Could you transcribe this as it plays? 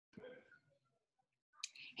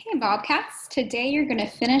Hey Bobcats, today you're going to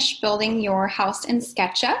finish building your house in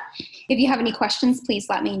SketchUp. If you have any questions, please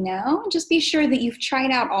let me know. Just be sure that you've tried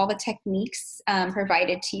out all the techniques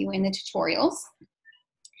provided to you in the tutorials.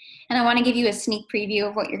 And I want to give you a sneak preview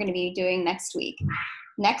of what you're going to be doing next week.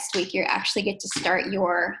 Next week, you actually get to start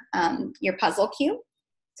your puzzle cube.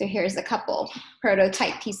 So here's a couple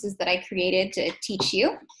prototype pieces that I created to teach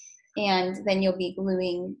you. And then you'll be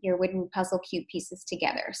gluing your wooden puzzle cube pieces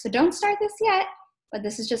together. So don't start this yet, but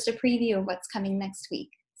this is just a preview of what's coming next week.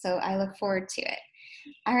 So I look forward to it.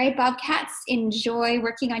 All right, Bobcats, enjoy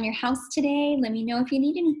working on your house today. Let me know if you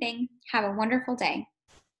need anything. Have a wonderful day.